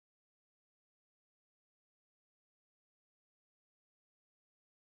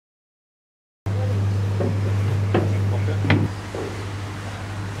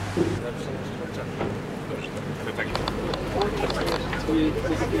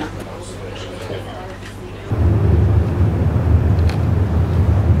On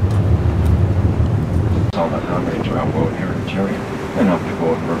the highway to our World Heritage Area, and up the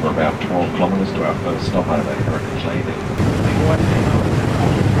Gordon River about 12 kilometres to our first stopover, Heritage Landing.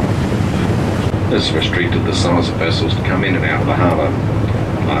 This restricted the size of vessels to come in and out of the harbour.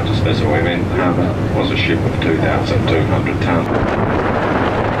 The largest vessel we met in the harbour was a ship of 2,200 tonnes.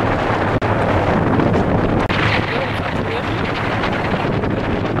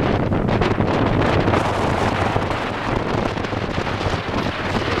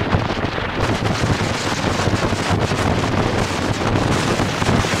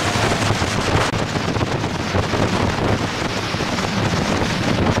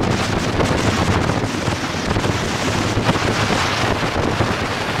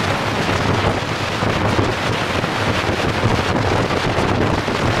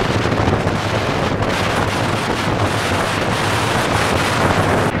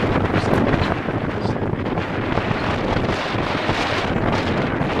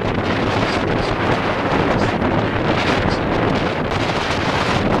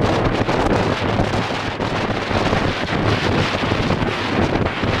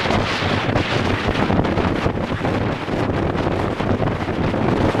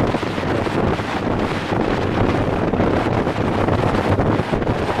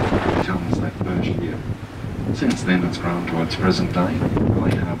 Since then it's grown to its present day,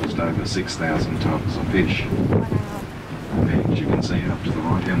 we harvest over 6,000 tonnes of fish. And you can see up to the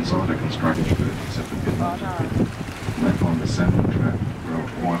right hand side a construction birds at the village. They find the salmon trout grow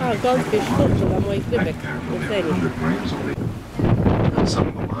quite an incredible weight. They apparently have 100 grams of it. And some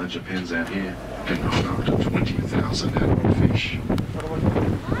of the larger pens out here can hold up to 20,000 adult fish.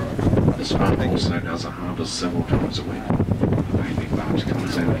 This farm also does a harvest several times a week. The bathing barge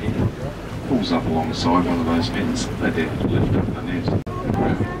comes out here, pulls up alongside one of those pens, they then lift up the net and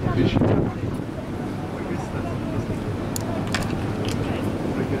grab the fish.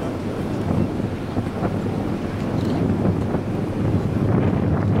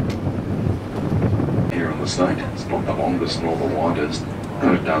 Here in the state, it's not the longest nor the widest,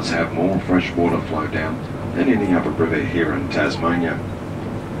 but it does have more fresh water flow down than any other river here in Tasmania.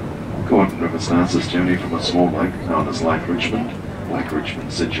 Gordon River starts its journey from a small lake known as Lake Richmond. Lake Richmond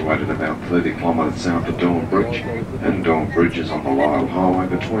is situated about 30 kilometres south of Dawn Bridge, and Dawn Bridge is on the Lyle Highway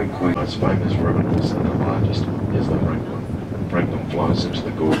between Queen. The most famous rivers and the largest is the Franklin. Franklin flows into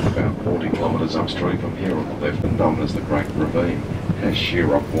the Gordon about 40 kilometres upstream from here on the left, and known as the Great Ravine. It has sheer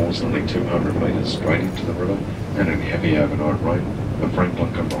rock walls nearly 200 metres straight into the river, and in heavy overnight rain, the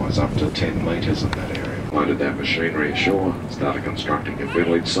Franklin can rise up to 10 metres in that area. Loaded that machinery ashore, started constructing a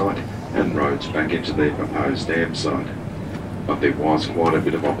village site and roads back into their proposed dam site. But there was quite a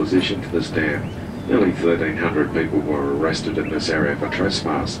bit of opposition to this dam. Nearly 1,300 people were arrested in this area for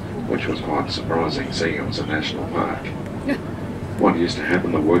trespass, which was quite surprising, seeing it was a national park. What used to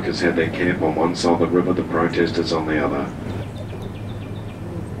happen, the workers had their camp on one side of the river, the protesters on the other.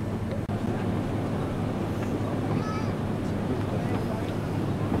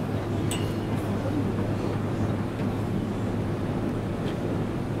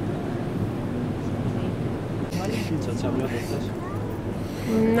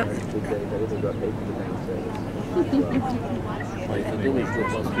 No.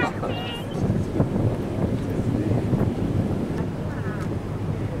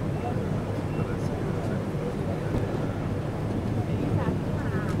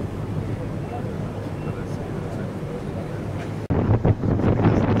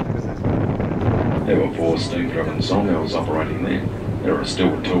 There were 4 steam-driven sawmills operating there. There are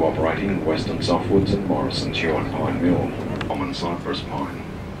still 2 operating, Western Softwoods and Morrison's Huon Pine Mill, common cypress pine.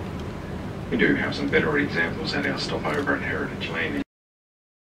 We do have some better examples at our stopover at Heritage Landing.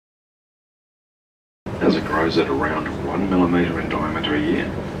 As it grows at around 1 millimetre in diameter a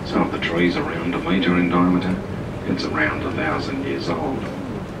year, some of the trees around a metre in diameter, it's around 1,000 years old.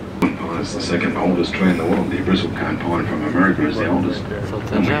 Pine is the second oldest tree in the world. The bristlecone pine from America is the oldest.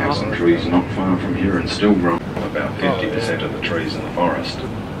 And we have some trees not far from here and still growing. About 50% of the trees in the forest.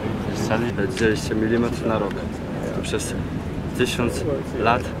 200 mm na rok. To przez 1000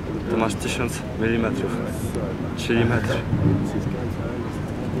 lat to masz 1000 mm, czyli metr.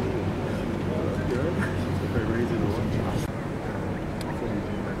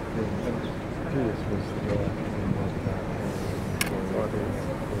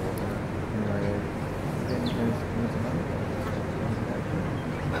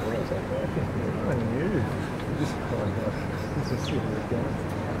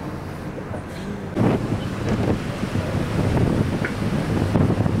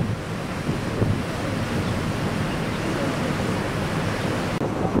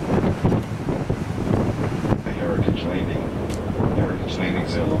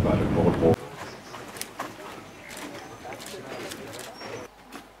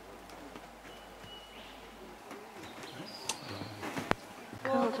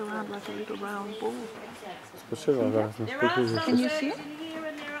 around like a little round ball. Spoczywa zaraz na There are spokój. some Can you birds see it? in here,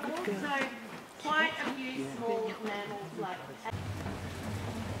 and there are also quite a few small mammals like.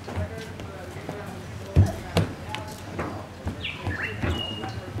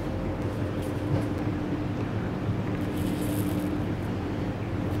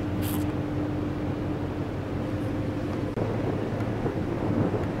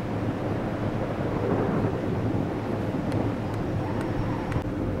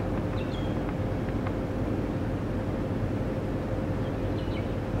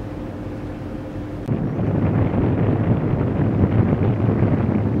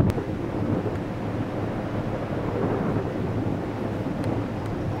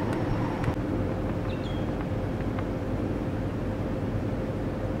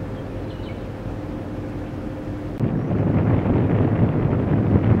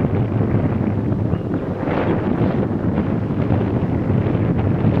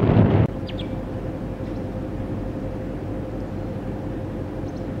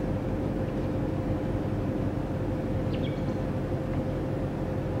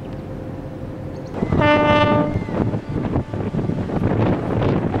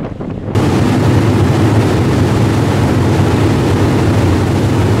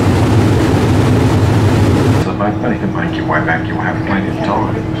 But you can make your way back, you'll have plenty of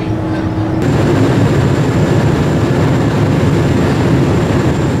time.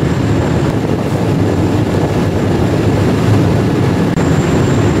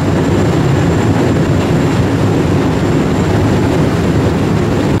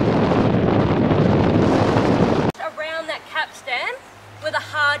 Around that capstan were the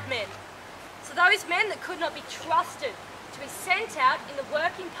hard men. So those men that could not be trusted to be sent out in the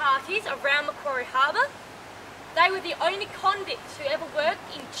working parties around Macquarie Harbour. They were the only convicts who ever worked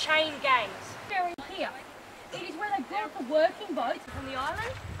in chain gangs. Here, it is where they built the working boats from the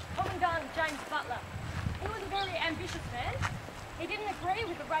island. Commandant James Butler. He was a very ambitious man. He didn't agree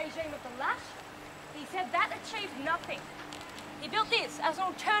with the regime of the lash. He said that achieved nothing. He built this as an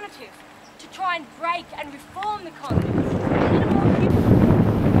alternative to try and break and reform the convicts.